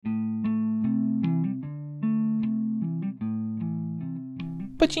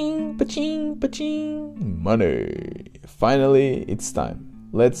Paching, paching, paching. Money. Finally, it's time.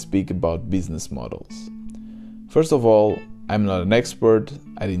 Let's speak about business models. First of all, I'm not an expert.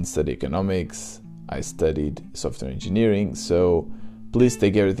 I didn't study economics. I studied software engineering, so please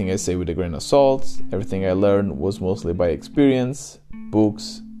take everything I say with a grain of salt. Everything I learned was mostly by experience,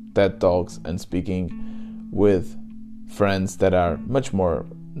 books, TED Talks, and speaking with friends that are much more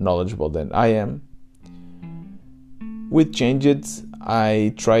knowledgeable than I am. With Changeit,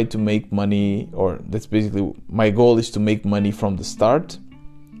 I try to make money, or that's basically my goal is to make money from the start.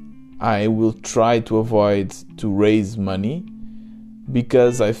 I will try to avoid to raise money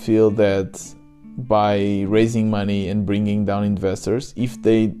because I feel that by raising money and bringing down investors, if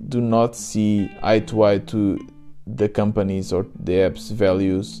they do not see eye to eye to the companies or the app's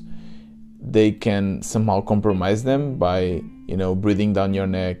values, they can somehow compromise them by, breathing down your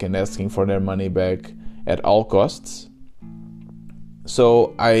neck and asking for their money back at all costs.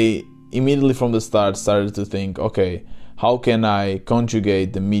 So I immediately from the start started to think, okay, how can I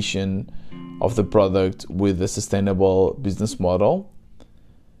conjugate the mission of the product with a sustainable business model?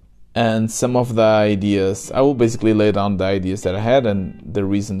 And some of the ideas, I will basically lay down the ideas that I had and the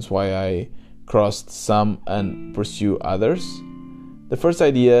reasons why I crossed some and pursue others. The first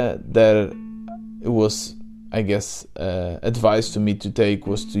idea that it was, advised to me to take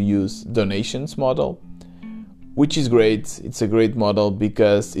was to use donations model, which is great. It's a great model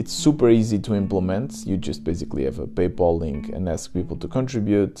because it's super easy to implement. You just basically have a PayPal link and ask people to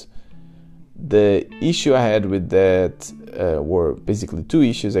contribute. The issue I had with that were basically two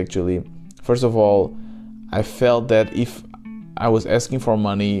issues actually. First of all, I felt that if I was asking for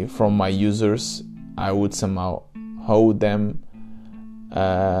money from my users, I would somehow owe them.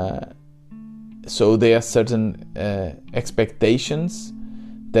 So there are certain expectations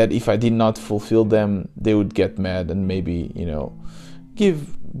that if I did not fulfill them, they would get mad and maybe,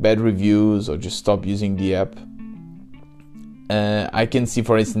 give bad reviews or just stop using the app. I can see,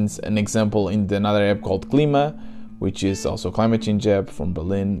 for instance, an example in another app called Klima, which is also a climate change app from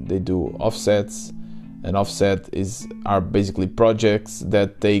Berlin. They do offsets. An offset are basically projects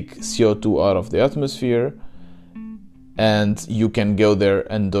that take CO2 out of the atmosphere, and you can go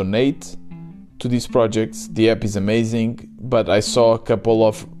there and donate to these projects. The app is amazing, but I saw a couple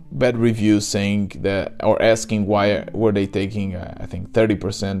of bad reviews saying that, or asking why were they taking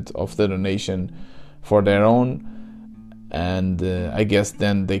 30% of the donation for their own, and I guess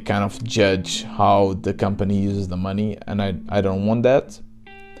then they kind of judge how the company uses the money, and I don't want that.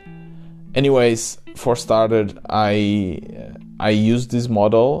 Anyways, for started, I used this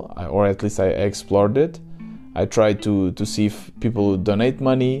model, or at least I explored it. I tried to see if people would donate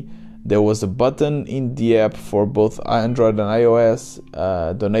money. There was a button in the app for both Android and iOS,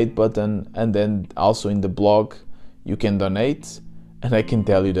 donate button, and then also in the blog you can donate. And I can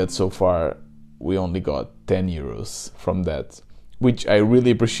tell you that so far we only got 10 euros from that, which I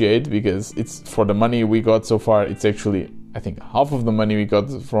really appreciate because it's for the money we got so far. It's actually, I think, half of the money we got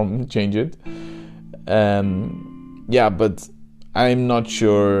from Changeit. But I'm not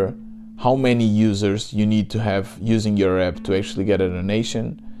sure how many users you need to have using your app to actually get a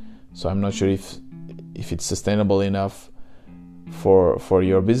donation. So I'm not sure if it's sustainable enough for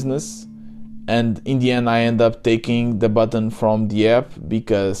your business. And in the end, I end up taking the button from the app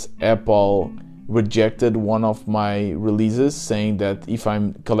because Apple rejected one of my releases saying that if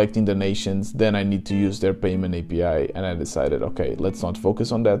I'm collecting donations, then I need to use their payment API. And I decided, okay, let's not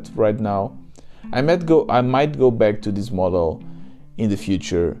focus on that right now. I might go back to this model in the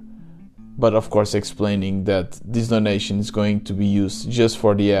future, but of course explaining that this donation is going to be used just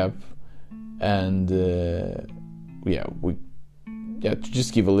for the app, and to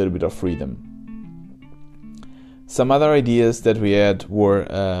just give a little bit of freedom. Some other ideas that we had were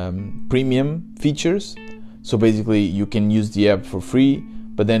premium features. So basically you can use the app for free,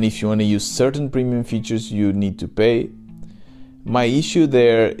 but then if you want to use certain premium features, you need to pay. My issue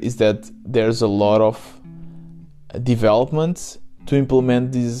there is that there's a lot of development to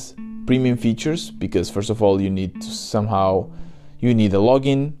implement these premium features, because first of all you need a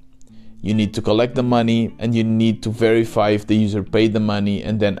login, you need to collect the money, and you need to verify if the user paid the money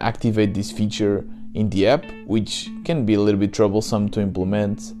and then activate this feature in the app, which can be a little bit troublesome to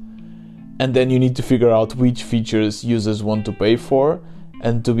implement. And then you need to figure out which features users want to pay for,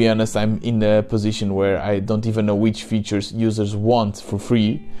 and to be honest, I'm in a position where I don't even know which features users want for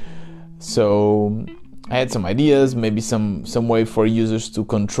free. So I had some ideas, maybe some way for users to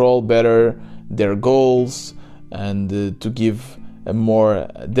control better their goals and to give a more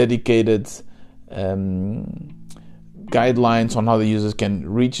dedicated guidelines on how the users can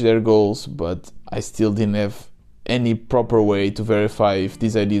reach their goals, but I still didn't have any proper way to verify if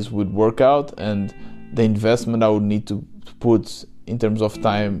these ideas would work out, and the investment I would need to put in terms of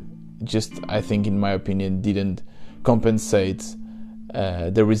time just, I think, in my opinion, didn't compensate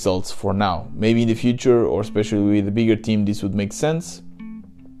the results for now. Maybe in the future, or especially with a bigger team, this would make sense.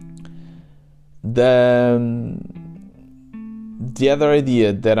 The other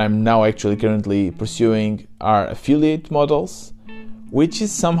idea that I'm now actually currently pursuing are affiliate models, which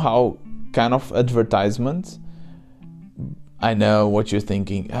is somehow kind of advertisement. I know what you're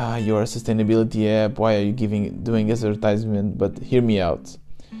thinking. You're a sustainability app. Why are you doing advertisement? But hear me out.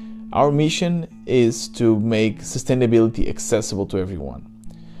 Our mission is to make sustainability accessible to everyone.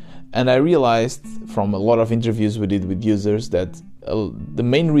 And I realized from a lot of interviews we did with users that the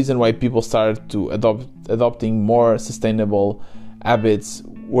main reason why people started to adopting more sustainable habits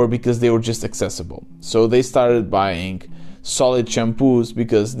were because they were just accessible. So they started buying solid shampoos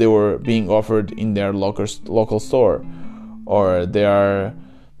because they were being offered in their local store, or they are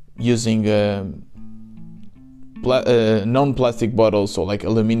using non-plastic bottles, so like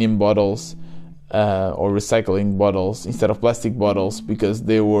aluminum bottles or recycling bottles instead of plastic bottles because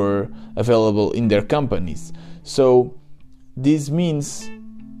they were available in their companies. So this means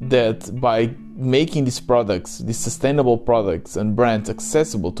that by making these products, these sustainable products and brands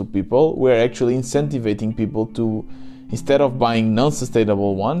accessible to people, we're actually incentivizing people to, instead of buying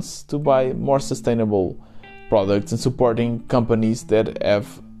non-sustainable ones, to buy more sustainable products, and supporting companies that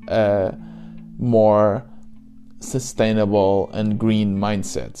have a more sustainable and green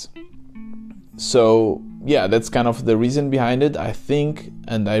mindsets. So yeah, that's kind of the reason behind it. I think,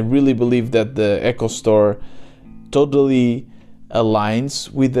 and I really believe that the Eco Store totally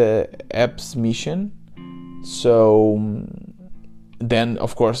aligns with the app's mission. So then,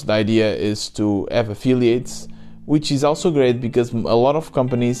 of course, the idea is to have affiliates, which is also great because a lot of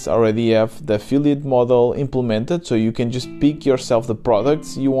companies already have the affiliate model implemented. So you can just pick yourself the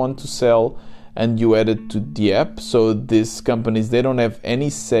products you want to sell and you add it to the app. So these companies, they don't have any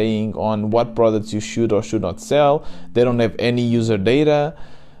saying on what products you should or should not sell. They don't have any user data.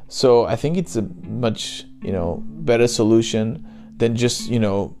 So I think it's a much, better solution than just,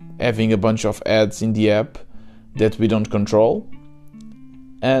 having a bunch of ads in the app that we don't control.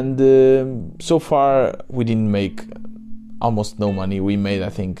 And so far we didn't make almost no money. We made, I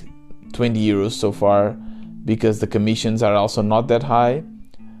think, 20 euros so far because the commissions are also not that high.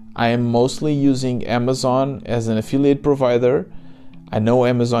 I am mostly using Amazon as an affiliate provider. I know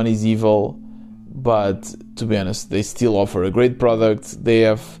Amazon is evil, but to be honest, they still offer a great product. They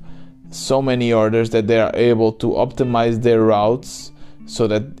have so many orders that they are able to optimize their routes so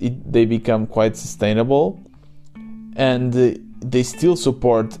that they become quite sustainable. And they still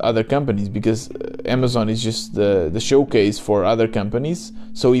support other companies because Amazon is just the showcase for other companies.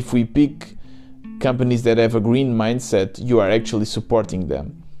 So if we pick companies that have a green mindset, you are actually supporting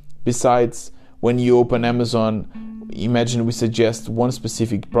them. Besides, when you open Amazon, imagine we suggest one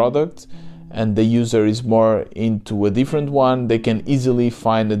specific product and the user is more into a different one, they can easily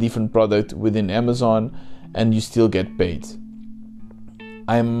find a different product within Amazon and you still get paid.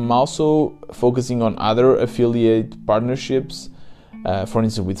 I'm also focusing on other affiliate partnerships, for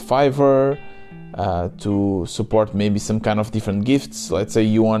instance with Fiverr, to support maybe some kind of different gifts. Let's say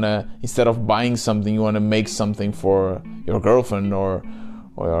you want to, instead of buying something, you want to make something for your girlfriend or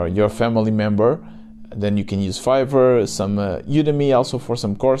your family member, then you can use Fiverr, some Udemy also for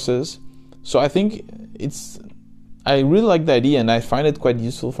some courses. So I think I really like the idea and I find it quite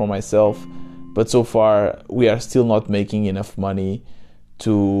useful for myself, but so far we are still not making enough money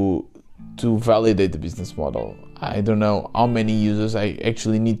to validate the business model. I don't know how many users I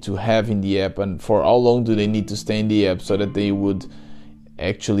actually need to have in the app and for how long do they need to stay in the app so that they would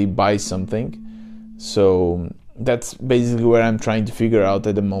actually buy something. So that's basically where I'm trying to figure out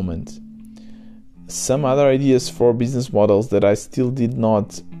at the moment. Some other ideas for business models that I still did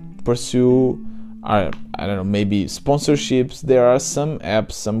not pursue are, I don't know, maybe sponsorships. There are some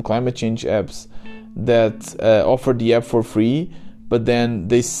apps, some climate change apps that offer the app for free, but then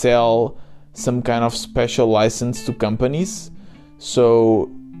they sell some kind of special license to companies. So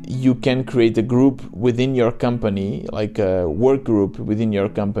you can create a group within your company, like a work group within your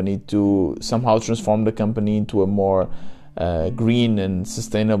company, to somehow transform the company into a more green and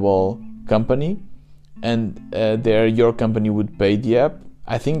sustainable company. And there your company would pay the app.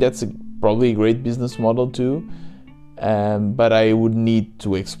 I think that's probably a great business model too. But I would need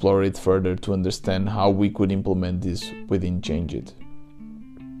to explore it further to understand how we could implement this within Changeit.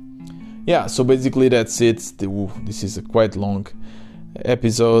 Yeah, so basically that's it. This is a quite long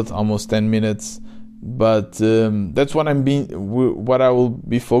episode, almost 10 minutes, but that's what I will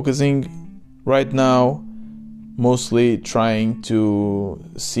be focusing right now. mostly trying to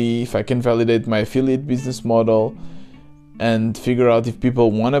see if I can validate my affiliate business model and figure out if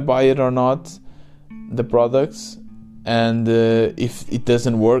people want to buy it or not, the products. And if it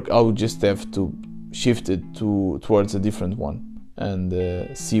doesn't work, I would just have to shift it towards a different one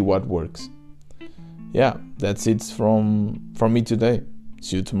and see what works. Yeah, that's it from me today.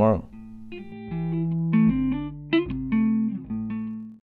 See you tomorrow.